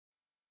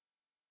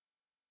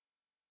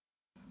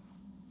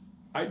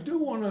I do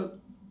want to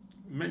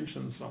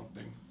mention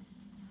something.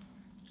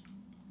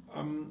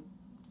 On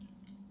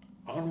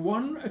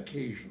one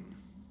occasion,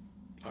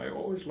 I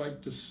always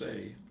like to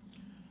say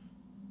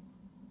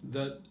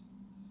that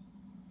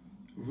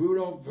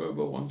Rudolf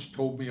Vrba once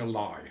told me a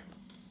lie.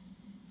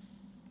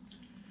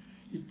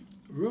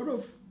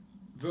 Rudolf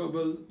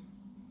Vrba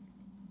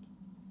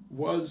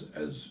was,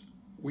 as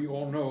we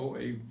all know,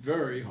 a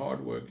very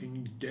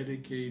hardworking,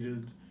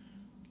 dedicated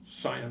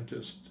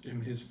scientist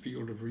in his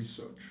field of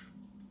research.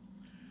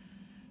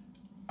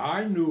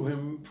 I knew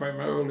him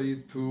primarily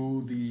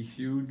through the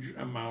huge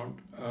amount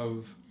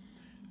of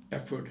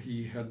effort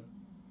he had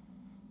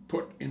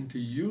put into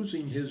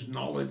using his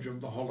knowledge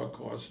of the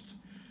Holocaust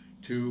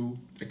to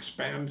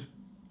expand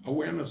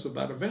awareness of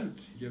that event.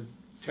 He had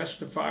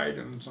testified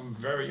in some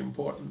very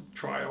important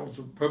trials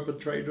of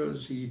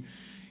perpetrators. He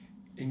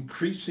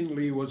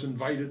increasingly was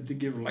invited to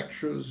give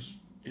lectures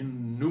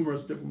in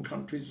numerous different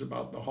countries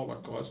about the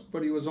Holocaust,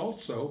 but he was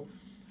also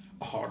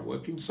a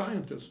hardworking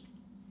scientist.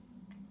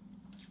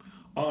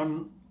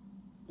 On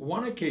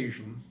one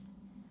occasion,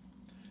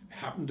 it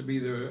happened to be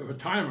the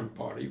retirement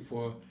party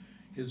for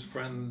his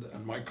friend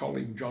and my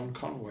colleague John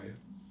Conway.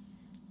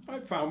 I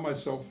found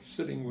myself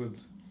sitting with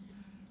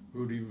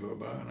Rudy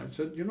Vrba, and I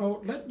said, you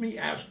know, let me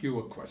ask you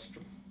a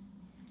question.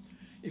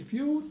 If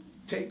you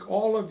take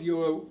all of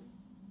your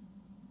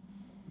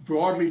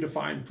broadly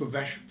defined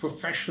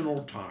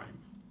professional time,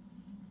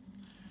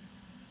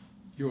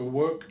 your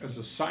work as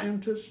a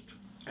scientist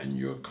and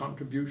your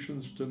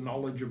contributions to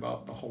knowledge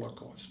about the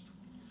Holocaust,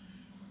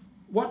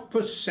 what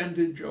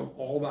percentage of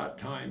all that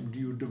time do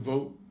you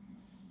devote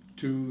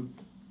to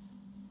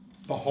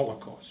the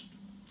Holocaust?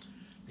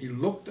 He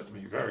looked at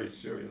me very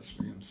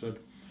seriously and said,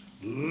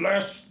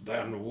 less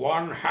than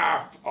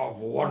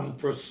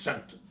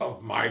 1/2%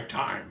 of my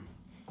time.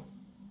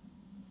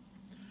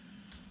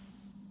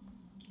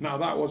 Now,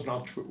 that was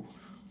not true.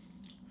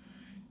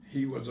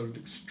 He was an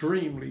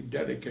extremely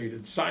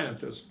dedicated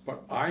scientist,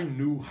 but I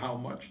knew how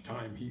much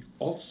time he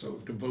also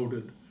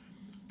devoted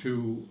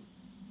to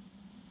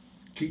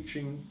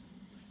teaching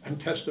and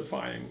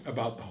testifying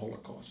about the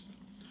Holocaust.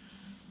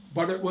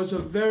 But it was a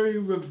very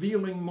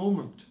revealing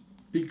moment,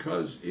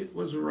 because it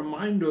was a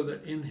reminder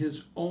that in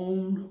his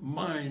own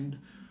mind,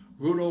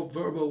 Rudolf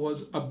Vrba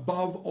was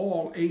above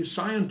all a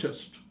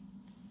scientist.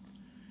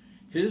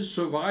 His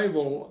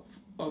survival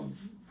of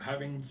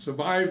having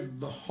survived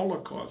the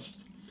Holocaust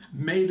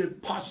made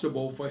it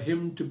possible for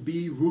him to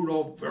be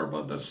Rudolf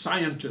Vrba, the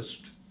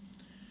scientist.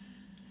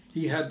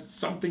 He had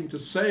something to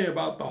say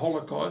about the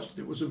Holocaust.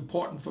 It was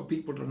important for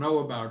people to know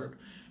about it,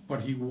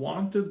 but he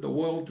wanted the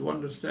world to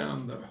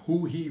understand that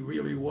who he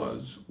really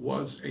was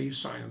a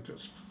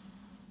scientist.